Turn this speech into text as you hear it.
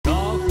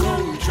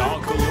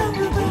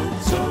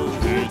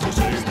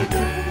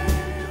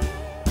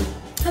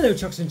Hello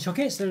Chocks and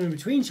Chocolates, they're in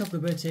between.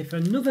 Roberto here for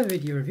another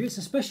video review. It's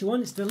a special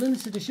one, it's the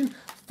limited edition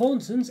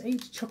Thorntons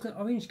 8 chocolate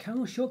orange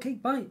caramel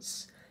shortcake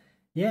bites.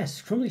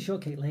 Yes, crumbly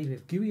shortcake laid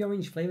with gooey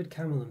orange flavoured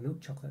caramel and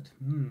milk chocolate.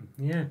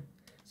 Yeah,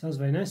 sounds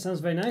very nice, sounds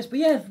very nice. But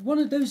yeah, one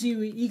of those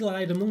you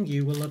eagle-eyed among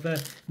you will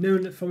have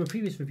known from a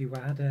previous review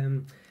where I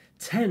had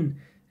 10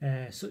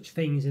 such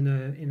things in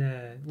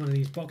one of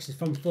these boxes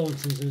from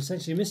Thorntons and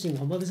essentially missing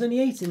one. Well, there's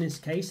only 8 in this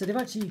case, so they've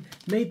actually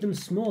made them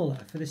smaller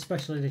for this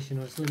special edition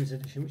or this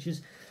limited edition, which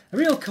is a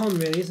real con,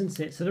 really, isn't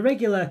it? So the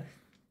regular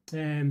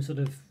sort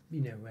of,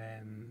 you know,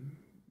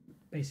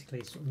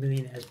 basically sort of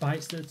millionaires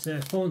bites that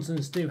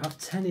Thorntons do have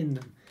 10 in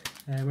them,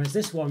 whereas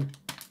this one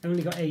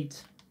only got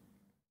 8.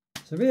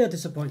 So really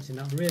disappointing.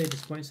 That really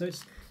disappointing. So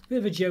it's a bit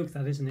of a joke,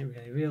 that, isn't it?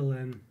 Really,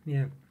 real,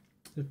 yeah,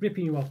 so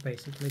ripping you off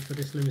basically for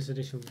this limited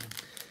edition one.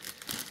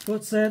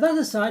 But that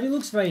aside, it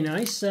looks very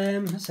nice. I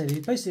say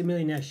they're basically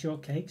millionaire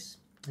shortcakes,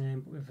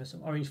 but with a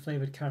sort of orange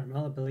flavoured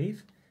caramel, I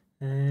believe.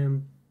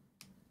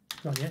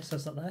 Well, yes,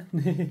 that's that there.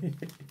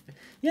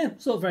 Yeah,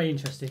 sort of very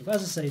interesting. But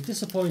as I say,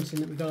 disappointing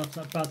that we got off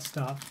that bad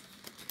start.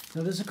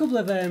 Now, there's a couple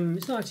of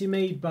it's not actually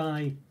made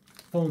by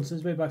Thorntons,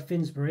 it's made by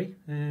Finsbury,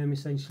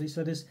 essentially.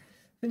 So I think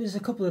there's a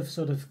couple of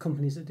sort of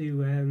companies that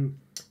do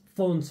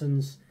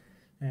Thorntons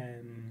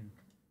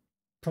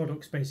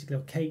products, basically,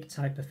 or cake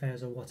type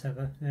affairs or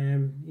whatever.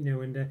 You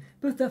know, and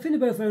both, I think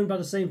they're both owned by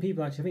the same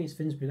people. Actually, I think it's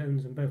Finsbury that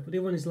owns them both. But the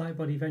other one is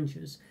Lightbody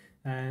Ventures.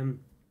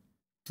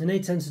 And they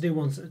tend to do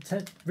ones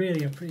that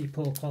really are pretty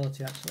poor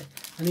quality, actually.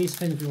 And these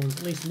Finsbury ones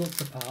at least look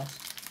the part.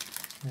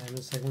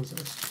 Let's say ones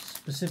that are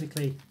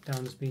specifically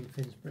down as being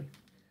Finsbury.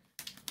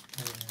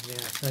 Yeah,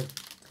 so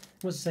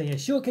what's to say here?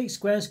 Shortcake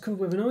squares covered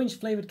with an orange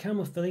flavoured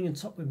caramel filling and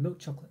topped with milk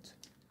chocolate.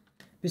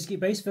 Biscuit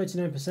base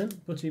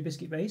 39%, buttery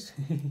biscuit base.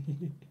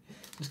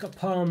 It's got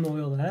palm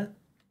oil there,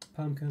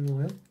 palm kernel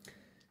oil,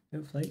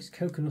 oat flakes,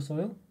 coconut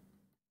oil.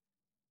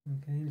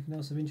 Okay, anything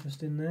else of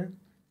interest in there?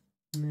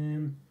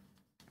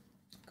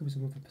 Could be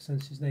some other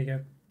percentages. There you go.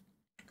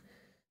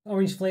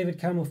 Orange flavoured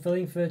caramel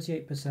filling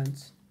 38%,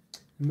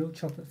 and milk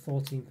chocolate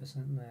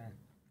 14% there.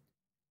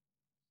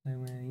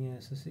 So yeah,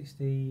 so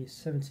 60,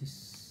 70,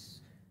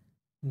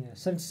 yeah,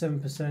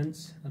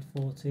 77% at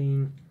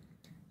 14.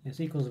 Yes,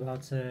 equals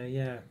about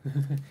yeah,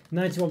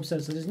 91%.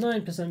 So there's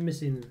 9%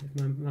 missing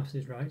if my maths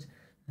is right.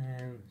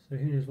 So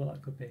who knows what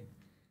that could be?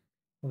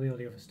 Probably all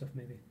the other stuff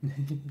maybe.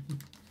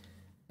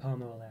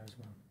 Palm oil there as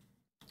well.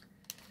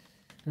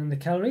 And the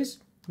calories.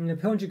 Per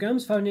 100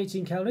 grams,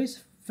 518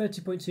 calories,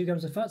 30.2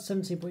 grams of fat,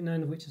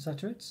 17.9 of which are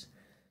saturates.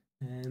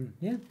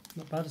 Yeah,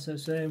 not bad. So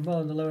it's well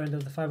on the lower end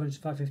of the 500 to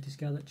 550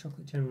 scale that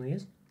chocolate generally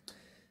is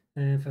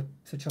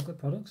for chocolate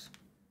products.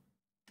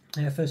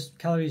 First,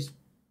 calories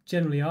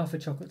generally are for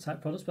chocolate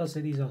type products, but I'd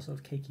say these are sort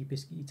of cakey,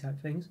 biscuity type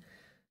things.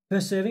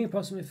 Per serving,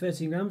 approximately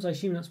 13 grams. I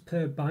assume that's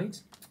per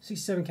bite.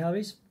 67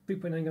 calories,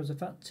 3.9 grams of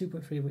fat,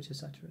 2.3 of which are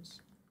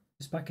saturates.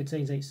 This pack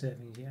contains 8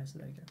 servings. Yeah, so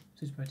there you go.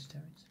 So it's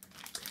vegetarians.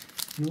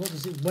 And what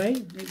does it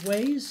weigh? It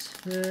weighs,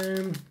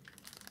 doesn't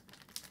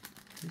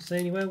say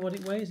anywhere what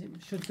it weighs. It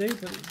should do,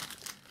 but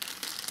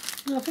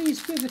no, I think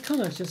it's a bit of a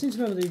con actually. I seem to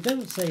remember they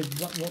don't say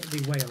what they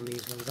weigh on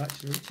these ones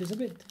actually, which is a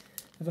bit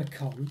of a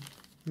con.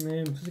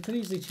 Because they could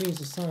easily change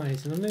the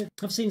size. And I know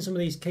I've seen some of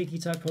these cakey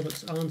type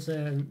products aren't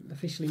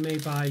officially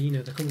made by, you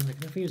know, the company. I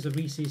think it was the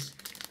Reese's.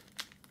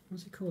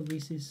 What's it called?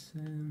 Reese's.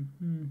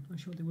 Not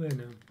sure what they were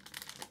now.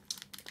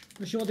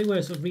 I'm sure they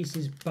were sort of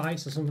Reese's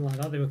Bites or something like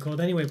that they were called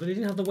anyway, but they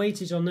didn't have the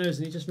weightage on those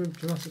and it just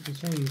dramatically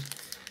changed.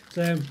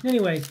 So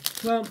anyway,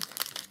 well,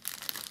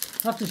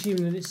 I have to assume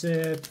that it's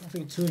I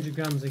think 200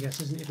 grams I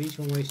guess, isn't it, if each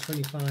one weighs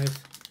 25.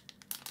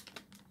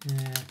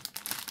 Doesn't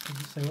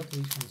say, what does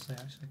each one say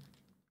actually?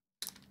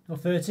 Oh,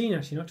 13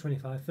 actually, not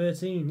 25,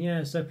 13,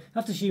 yeah, so I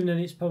have to assume then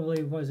it's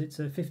probably, what is it,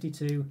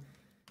 52,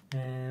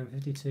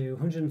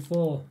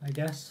 104 I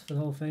guess for the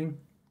whole thing.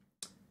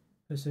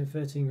 So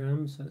 13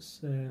 grams,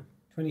 that's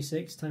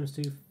 26 times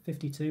 2,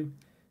 52,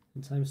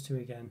 and times 2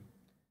 again,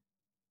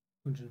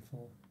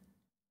 104.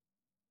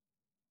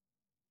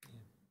 Yeah,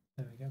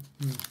 there we go.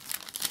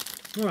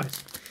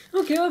 Alright,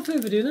 okay, without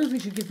further ado then, we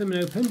should give them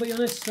an open, but you'll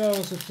notice there are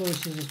also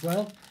flourishes as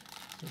well.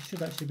 It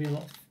should actually be a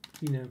lot,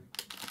 you know,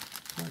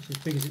 not actually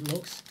as big as it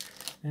looks.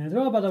 There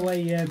are, by the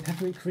way,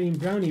 peppermint cream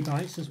brownie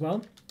bites as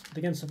well. But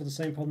again, suffer the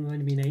same problem, they've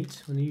only been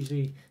 8, when they're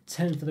usually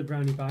 10 for the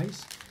brownie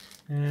bites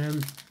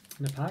in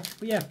a pack.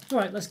 But yeah,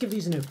 alright, let's give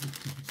these an open.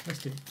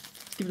 Let's do it.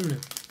 Give them an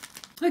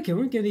open. Okay, we're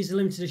going to give these a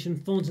limited edition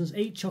Thorntons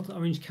 8 chocolate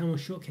orange caramel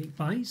shortcake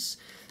bites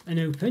an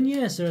open.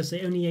 Yeah, so I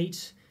say only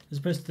 8 as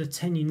opposed to the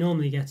 10 you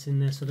normally get in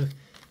their sort of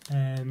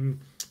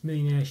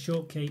millionaire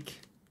shortcake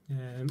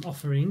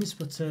offerings.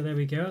 But there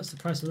we go, that's the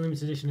price of the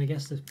limited edition, I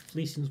guess. The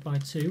least ones by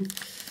 2.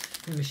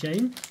 Bit of a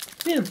shame.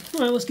 Yeah,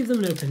 alright, let's give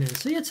them an open then.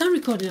 So yeah, time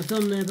recording, I've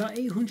done about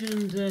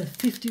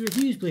 850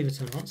 reviews, believe it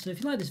or not. So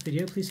if you like this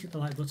video, please hit the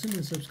like button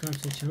and subscribe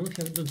to the channel if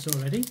you haven't done so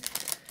already.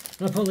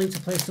 And I'll put a link to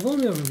a place of all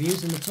my other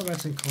reviews in the top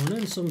right hand corner,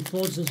 and some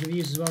Thorntons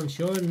reviews as well, I'm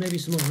sure, and maybe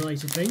some other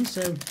related things.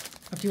 So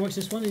after you watch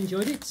this one and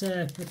enjoyed it,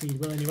 hopefully you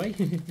will anyway,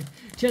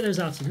 check those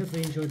out and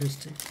hopefully you enjoyed those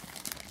too.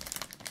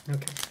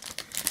 Okay,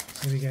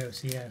 There we go.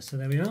 So yeah, so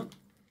there we are.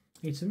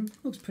 Eaten.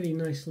 Looks pretty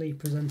nicely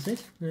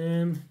presented.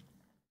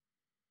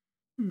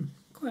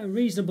 Quite a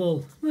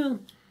reasonable, well,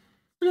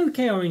 an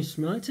okay orange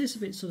smell. It tastes a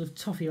bit sort of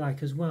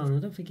toffee-like as well, and I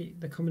don't think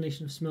the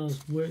combination of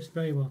smells works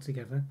very well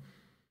together.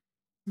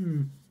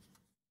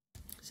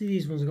 See,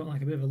 these ones have got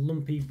like a bit of a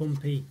lumpy,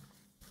 bumpy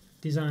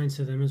design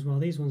to them as well.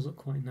 These ones look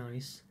quite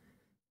nice,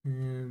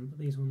 but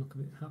these ones look a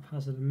bit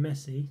haphazard and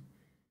messy.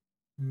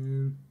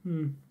 So,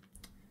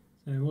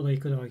 although you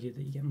could argue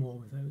that you get more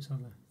with those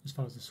as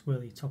far as the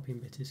swirly topping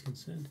bit is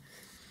concerned.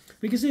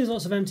 But you can see there's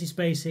lots of empty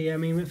space here. I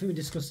mean, I think we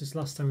discussed this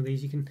last time with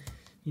these. You can,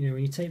 you know,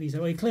 when you take these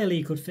away, clearly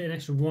you could fit an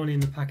extra one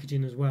in the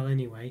packaging as well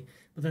anyway.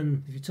 But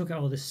then if you took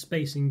out all this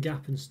space and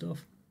gap and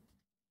stuff,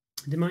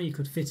 the amount you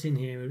could fit in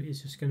here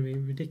is just going to be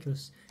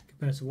ridiculous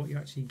compared to what you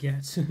actually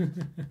get.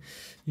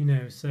 You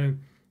know, so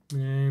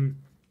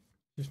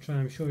just try.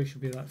 I'm sure it should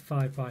be like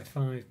 5 by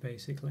 5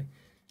 basically.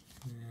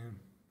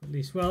 At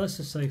least, well, let's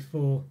just say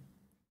 4.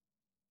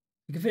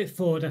 You can fit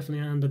 4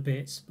 definitely and a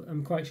bit, but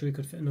I'm quite sure we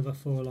could fit another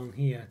 4 along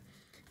here.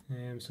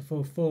 So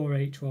 4,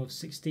 8, 12,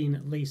 16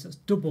 at least. That's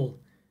double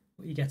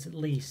what you get at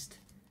least.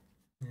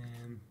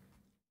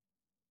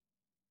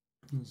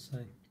 Let's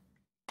say,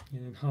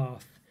 and then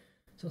half.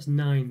 So that's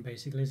 9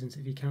 basically, isn't it?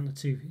 If you count the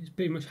 2, it's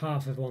pretty much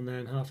half of one there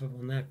and half of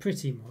one there,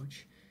 pretty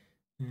much.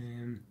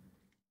 You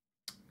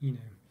know,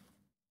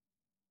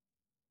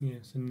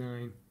 yeah, so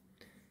 9.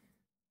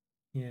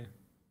 Yeah.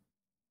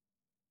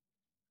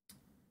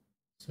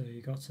 So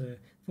you got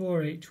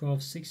 4, 8,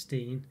 12,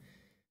 16.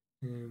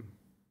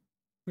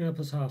 Yeah,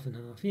 plus half and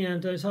half. Yeah,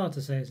 it's hard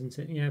to say, isn't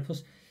it? Yeah,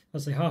 plus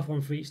I'd say half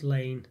one for each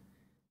lane.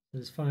 So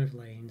there's 5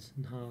 lanes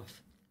and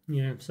half.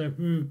 Yeah, so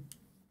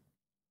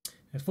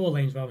 4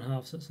 lanes rather than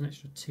half, so that's an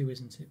extra 2,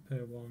 isn't it,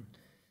 per one.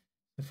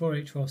 So 4,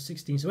 8, 12,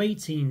 16. So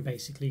 18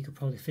 basically you could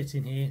probably fit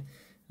in here.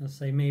 I'd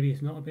say maybe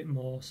if not a bit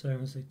more. So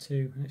I'd say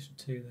 2, an extra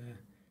 2 there.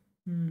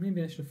 Maybe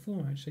an extra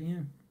 4 actually,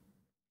 yeah.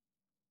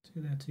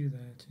 2 there, 2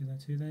 there, 2 there,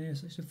 2 there.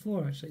 Yes, extra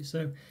 4 actually.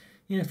 So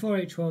yeah, 4,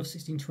 8, 12,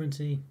 16,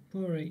 20.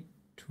 4, 8,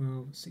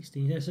 12,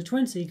 16. Yeah, so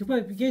 20. You could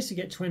probably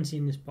get 20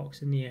 in this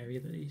box in the area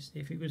that is,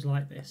 if it was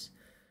like this.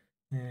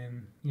 Yeah,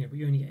 but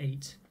you only get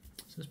 8.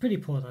 So it's pretty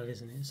poor, that,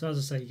 isn't it? So as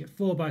I say, you get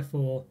 4 by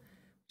 4,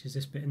 which is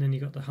this bit, and then you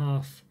got the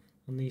half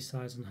on these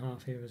sides and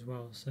half here as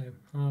well. So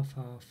half,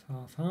 half,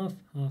 half, half,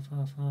 half,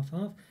 half, half,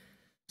 half.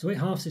 So 8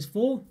 halves is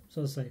 4.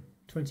 So as I say,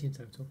 20 in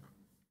total.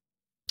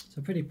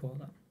 So pretty poor,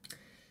 that.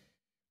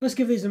 Let's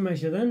give these a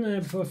measure then,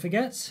 before I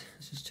forget.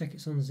 Let's just check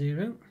it's on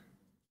 0.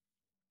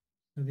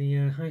 So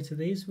the height of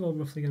these, well,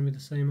 roughly going to be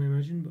the same, I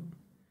imagine, but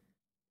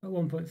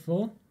about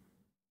 1.4.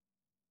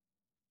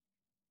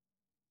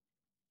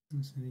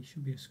 So these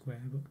should be a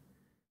square, but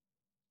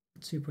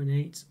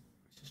 2.8. Let's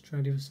just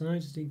try the other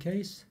side, just in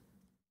case.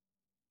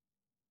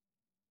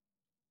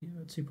 Yeah,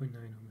 about 2.9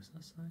 almost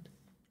that side.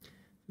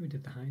 We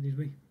did the height, did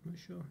we? Not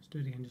sure. Let's do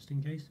it again, just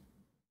in case.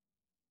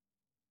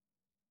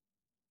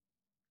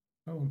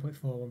 About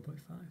 1.4,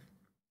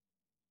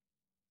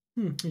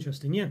 1.5.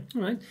 Interesting, yeah.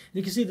 All right. And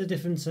you can see the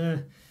different,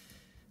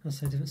 I'll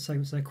say different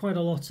segments there. Quite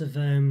a lot of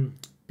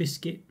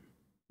biscuit,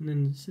 and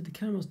then see the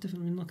caramel's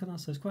different. I mean, look at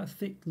that side. It's quite a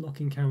thick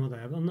looking caramel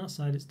there, but on that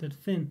side it's dead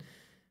thin.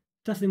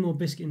 Definitely more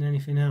biscuit than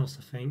anything else,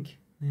 I think.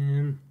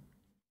 Seems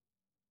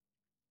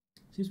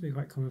to be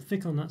quite common.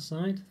 Thick on that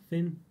side,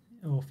 thin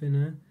or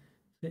thinner,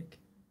 thick.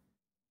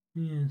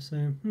 Yeah,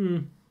 so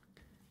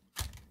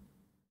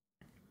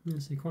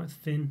let's see, quite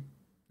thin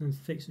and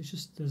thick. So it's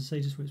just, as I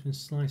say, just where it's been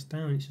sliced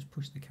down, it's just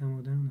pushed the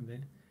caramel down a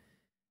bit.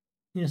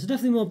 Yeah, so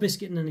definitely more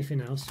biscuit than anything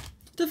else.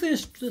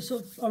 Definitely a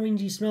sort of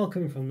orangey smell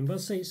coming from them, but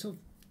I'd say it's sort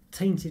of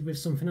tainted with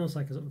something else,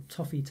 like a sort of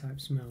toffee type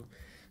smell.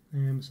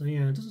 So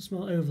yeah, it doesn't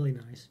smell overly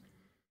nice.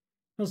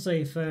 I'll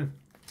say if the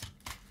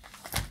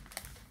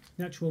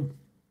actual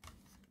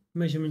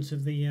measurements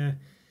of the, I don't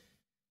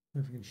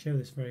know if I can show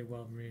this very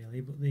well really,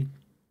 but the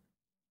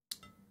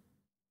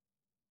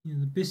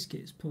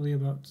biscuit is probably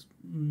about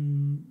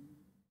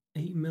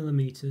 8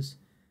 millimeters,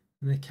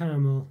 and the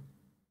caramel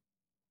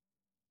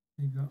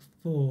maybe about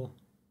 4.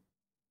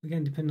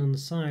 Again, depending on the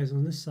size.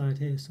 On this side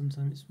here,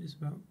 sometimes it's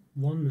about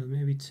 1 mil,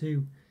 maybe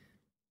 2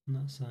 on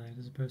that side,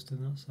 as opposed to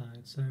that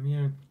side. So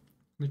yeah,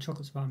 the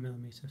chocolate's about 1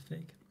 millimeter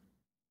thick.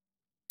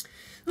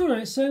 All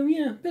right, so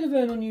yeah, a bit of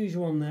an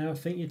unusual one there, I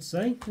think you'd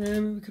say.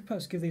 We could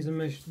perhaps give these a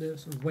measure,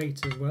 sort of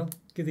weight as well.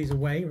 Give these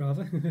away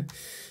rather.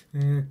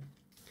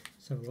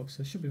 Let's have a look.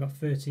 So it should be about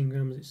 13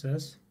 grams, it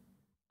says.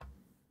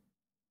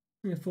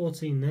 Yeah,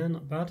 14 there,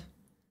 not bad.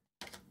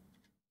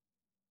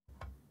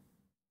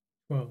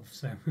 12,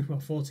 so well,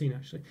 14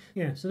 actually.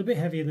 Yeah, so they're a bit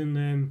heavier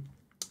than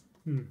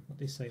what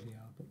they say they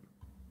are, but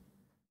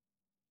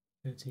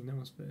 13. That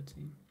one's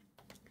 13.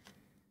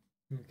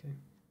 Okay.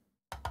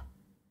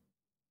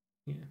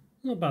 Yeah,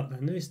 not bad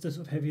then. At least they're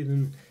sort of heavier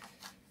than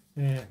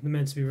they're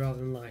meant to be rather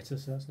than lighter,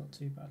 so that's not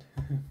too bad.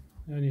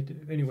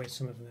 only weigh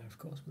some of them there, of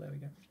course, but there we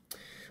go.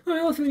 All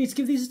right, well, I think we need to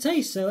give these a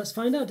taste, so let's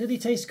find out. Do they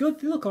taste good?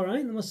 They look all right,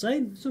 I must say.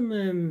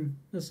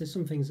 Let's say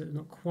some things that are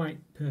not quite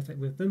perfect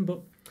with them,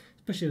 but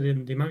especially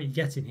the amount you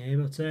get in here.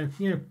 But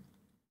yeah,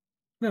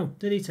 well,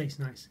 do they taste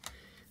nice?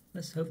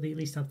 let's hope they at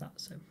least have that.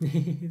 So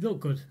they look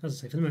good, as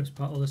I say, for the most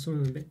part, although some of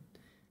them are a bit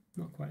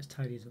not quite as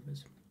tidy as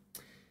others.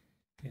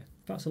 Yeah,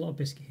 that's a lot of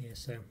biscuit here,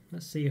 so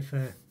let's see if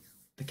the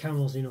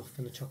caramel's enough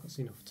and the chocolate's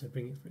enough to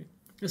bring it through.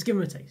 Let's give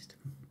them a taste.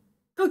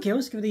 Okay,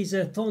 let's give these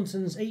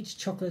Thorntons H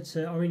chocolate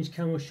orange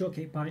caramel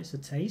shortcake bites a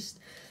taste.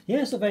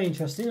 Yeah, it's not very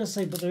interesting, as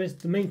I say, but there is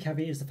the main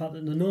caveat is the fact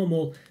that the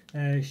normal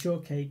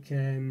shortcake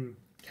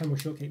caramel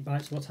shortcake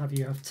bites, what have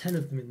you, have 10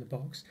 of them in the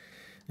box.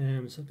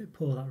 So a bit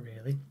poor that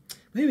really.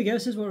 But here we go.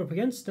 This is what we're up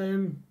against.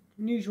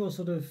 Unusual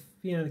sort of,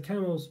 the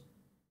caramel's,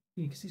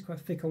 you can see it's quite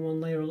thick on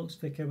one layer. It looks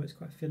thicker, but it's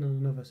quite thin on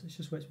another. So it's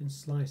just where it's been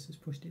sliced. It's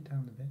pushed it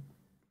down a bit.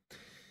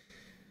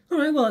 All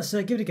right, well, let's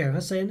give it a go. I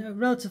say a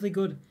relatively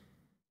good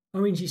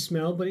orangey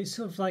smell, but it's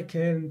sort of like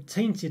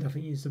tainted, I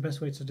think is the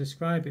best way to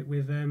describe it,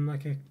 with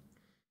like a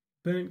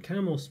burnt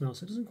caramel smell.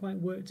 So it doesn't quite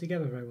work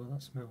together very well,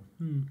 that smell.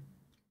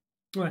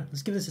 All right,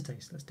 let's give this a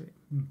taste. Let's do it.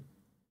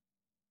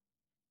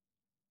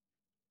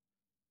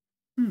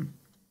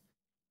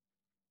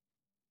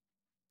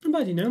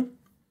 Not bad,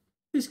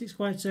 Biscuit's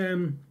quite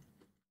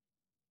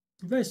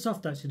very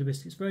soft actually. The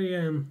biscuit's very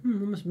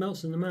almost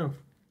melts in the mouth.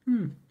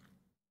 And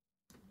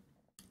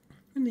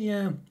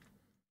the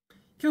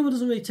caramel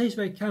doesn't really taste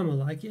very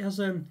caramel-like. It has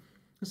let's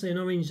say an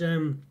orange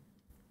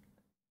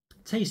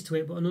taste to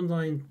it, but an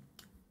underlying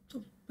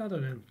sort of, I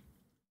don't know.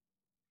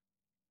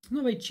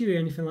 Not very chewy or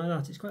anything like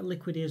that. It's quite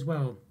liquidy as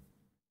well.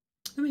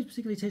 I don't really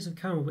particularly taste of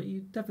caramel, but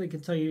you definitely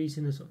can tell you're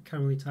eating a sort of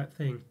caramelly type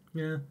thing.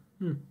 Yeah.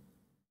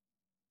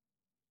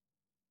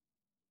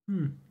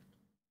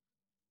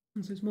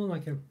 So it's more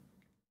like a,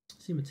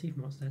 see my teeth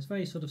marks there. It's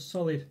very sort of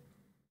solid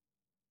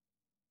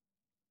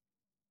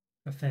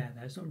affair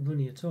there. It's not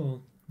runny at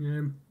all.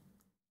 The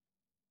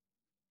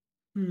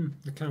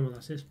caramel,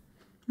 that is.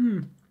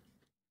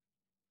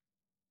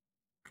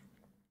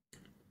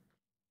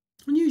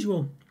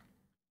 Unusual.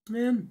 I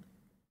think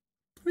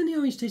the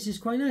orange taste is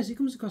quite nice. It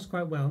comes across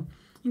quite well.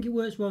 I think it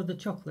works well with the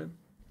chocolate.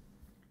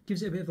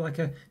 Gives it a bit of like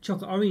a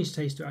chocolate orange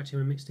taste to it actually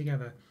when mixed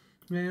together.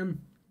 And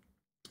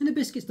the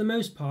biscuit's the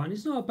most part, and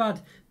it's not a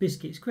bad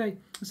biscuit. It's great.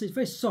 It's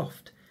very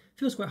soft. It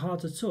feels quite hard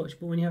to touch,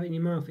 but when you have it in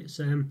your mouth, it's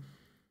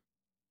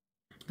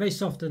very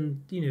soft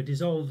and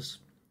dissolves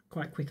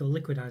quite quickly, or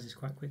liquidizes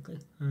quite quickly.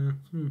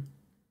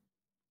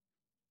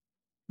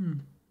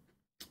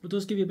 But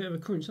does give you a bit of a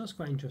crunch. That's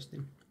quite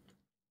interesting.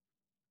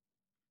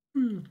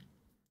 Kind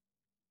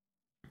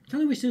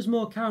of wish there was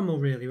more caramel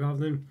really, rather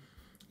than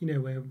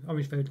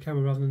orange flavored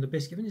caramel rather than the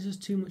biscuit. I think it's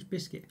just too much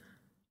biscuit.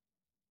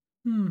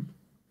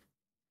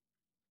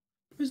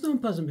 It's not an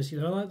unpleasant biscuit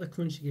though. I like the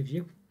crunch it gives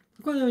you.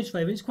 Quite the orange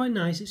flavour. It's quite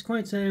nice. It's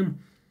quite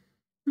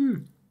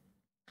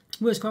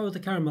works quite with the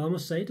caramel, I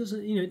must say. It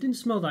doesn't, it didn't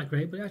smell that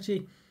great, but it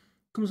actually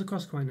comes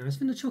across quite nice. I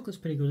think the chocolate's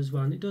pretty good as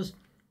well, and it does.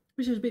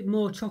 Wish there was a bit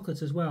more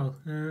chocolate as well.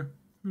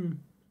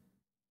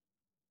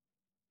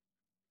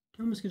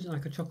 Almost gives it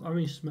like a chocolate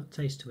orange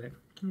taste to it.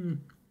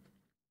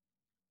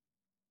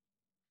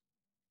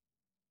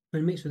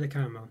 When mixed with the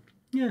caramel,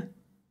 yeah.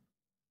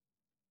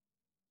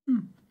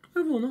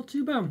 Overall, not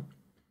too bad.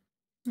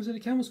 So the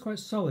caramel's quite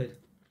solid,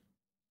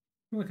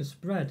 like a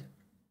spread.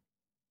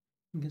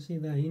 You can see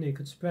there, you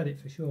could spread it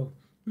for sure.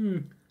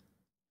 I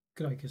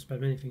could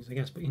spread many things, I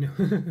guess, but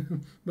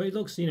but it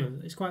looks,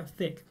 it's quite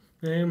thick.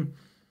 Doesn't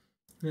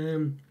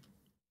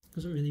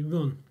really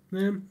run.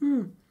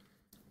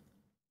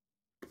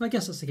 I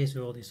guess that's the case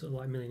with all these sort of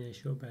like millionaire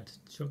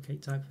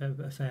shortcake type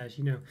affairs.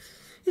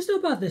 It's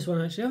not bad, this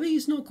one actually. I think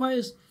it's not quite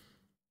as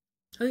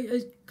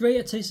great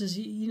a taste as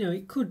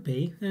it could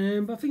be.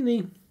 But I think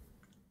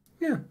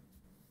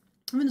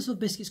the sort of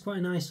biscuit's quite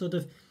a nice sort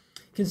of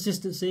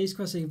consistency. It's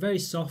quite very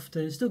soft,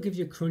 and it still gives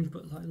you a crunch,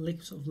 but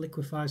like sort of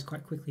liquefies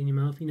quite quickly in your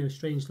mouth.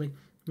 Strangely.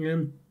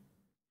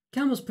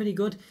 Caramel's pretty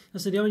good. I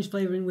said the orange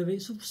flavouring with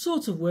it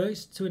sort of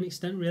works to an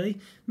extent. Really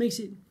makes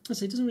it. I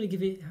say it doesn't really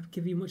give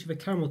you much of a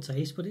caramel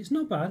taste, but it's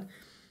not bad.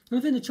 And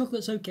I think the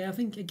chocolate's okay. I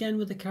think again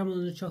with the caramel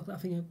and the chocolate, I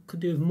think I could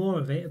do with more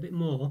of it, a bit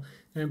more.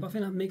 But I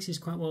think that mixes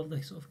quite well with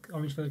the sort of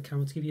orange flavoured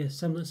caramel to give you a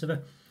semblance of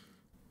a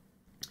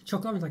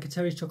chocolate orange, like a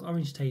Terry's chocolate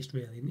orange taste,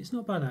 really. And it's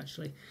not bad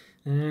actually.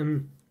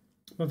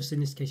 Obviously,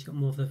 in this case, you've got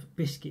more of the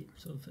biscuit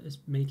sort of as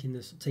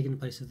taking the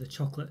place of the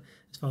chocolate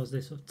as far as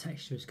the sort of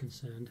texture is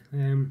concerned.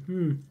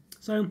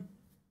 So,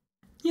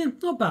 yeah,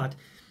 not bad.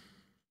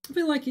 I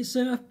feel like it's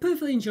I'm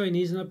perfectly enjoying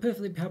these, and I'm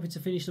perfectly happy to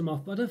finish them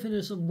off. But I don't think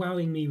they're sort of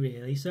wowing me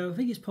really. So I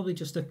think it's probably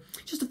just a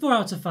 4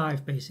 out of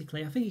 5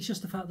 basically. I think it's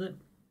just the fact that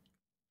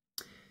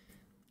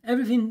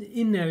everything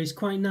in there is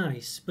quite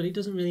nice, but it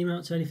doesn't really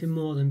amount to anything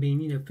more than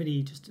being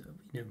pretty just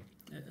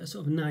a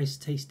sort of nice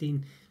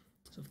tasting,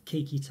 sort of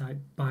cakey type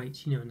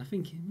bite, and I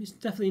think it's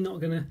definitely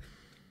not going to,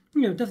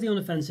 definitely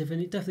unoffensive,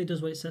 and it definitely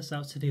does what it sets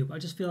out to do. But I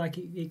just feel like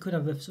it could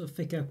have a sort of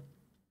thicker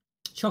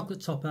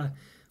chocolate topper,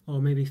 or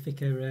maybe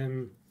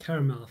thicker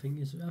caramel. I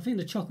think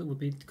the chocolate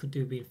could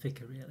do being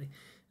thicker really,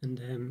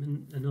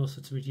 and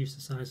also to reduce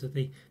the size of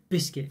the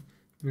biscuit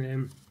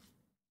to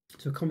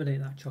accommodate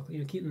that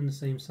chocolate. Keep them the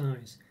same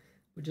size,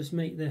 but just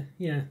make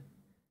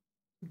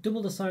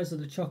double the size of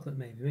the chocolate,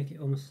 maybe make it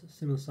almost a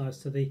similar size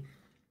to the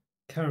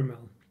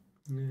caramel.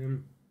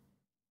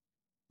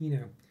 you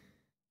know,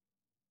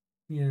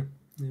 yeah.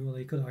 Well,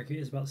 you could argue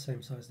it is about the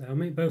same size there. I'll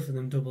make both of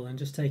them double and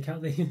just take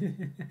out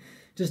the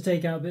just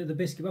take out a bit of the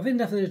biscuit. But I think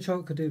definitely the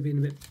chocolate could do being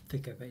a bit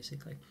thicker,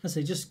 basically. I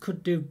say just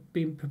could do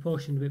being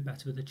proportioned a bit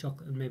better with the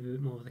chocolate and maybe a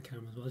bit more with the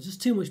caramel as well. It's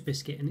just too much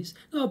biscuit, and it's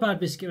not a bad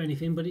biscuit or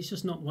anything, but it's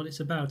just not what it's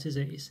about, is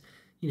it? It's,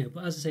 you know,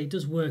 but as I say, it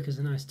does work as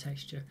a nice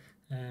texture,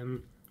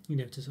 you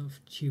know, to sort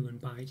of chew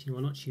and bite. You know,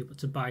 well, not chew, but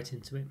to bite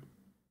into it.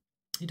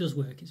 It does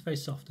work. It's very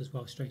soft as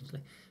well,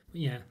 strangely. But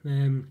yeah,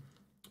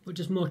 but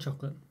just more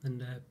chocolate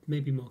and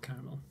maybe more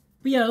caramel.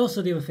 But yeah,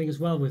 also the other thing as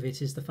well with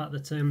it is the fact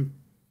that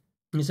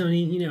there's only,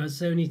 you know,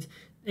 there's only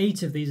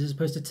 8 of these as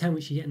opposed to 10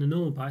 which you get in a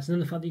normal box, and then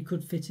the fact that you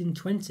could fit in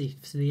 20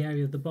 to the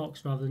area of the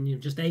box rather than, you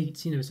know, just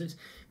 8, you know, so it's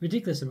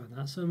ridiculous about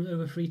that. So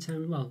over 3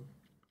 times, well,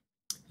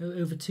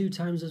 over 2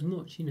 times as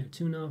much, you know,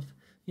 2.5,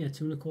 yeah,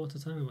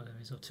 2.25 times or whatever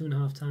it is, or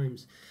 2.5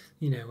 times,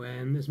 you know,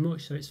 as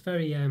much. So it's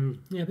very, yeah,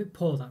 a bit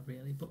poor that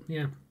really, but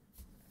yeah.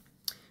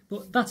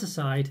 But that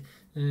aside,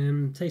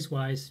 taste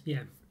wise,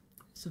 yeah.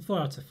 It's a 4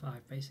 out of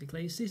 5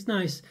 basically. It's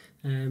nice,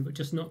 but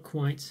just not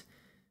quite.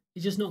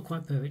 It's just not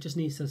quite perfect. It just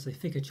needs to say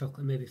thicker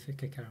chocolate, maybe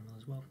thicker caramel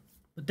as well.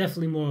 But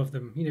definitely more of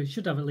them. You know, you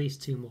should have at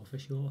least 2 more for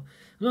sure.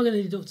 I'm not going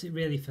to deduct it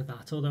really for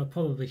that, although I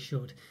probably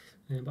should.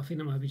 But I think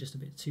that might be just a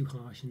bit too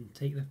harsh and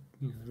take the,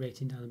 you know, the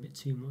rating down a bit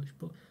too much.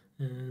 But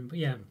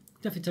yeah,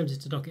 definitely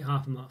tempted to dock it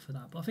half a mark for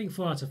that. But I think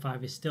 4 out of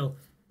 5 is still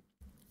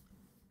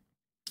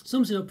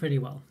sums it up pretty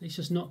well. It's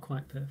just not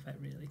quite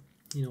perfect really,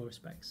 in all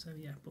respects. So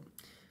yeah, but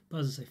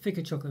as I say,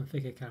 thicker chocolate and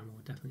thicker caramel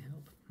would definitely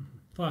help.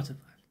 4 out of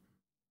 5.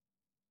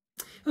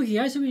 Okay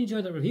guys, hope you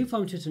enjoyed that review.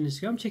 Follow me on Twitter and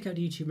Instagram. Check out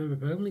the YouTube member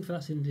program, link for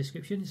that's in the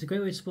description. It's a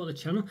great way to support the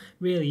channel,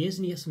 really is,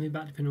 and you get something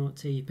back depending on what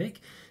tier you pick.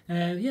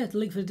 Yeah, the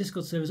link for the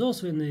Discord server is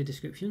also in the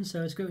description,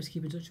 so it's a great way to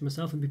keep in touch with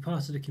myself and be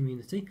part of the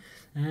community.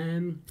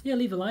 Yeah,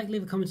 leave a like,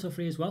 leave a comment or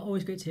free as well.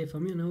 Always great to hear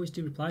from you, and I always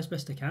do reply as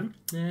best I can.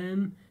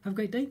 Have a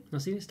great day, and I'll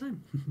see you next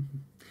time.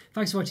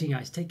 Thanks for watching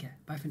guys, take care,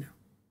 bye for now.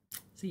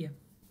 See ya.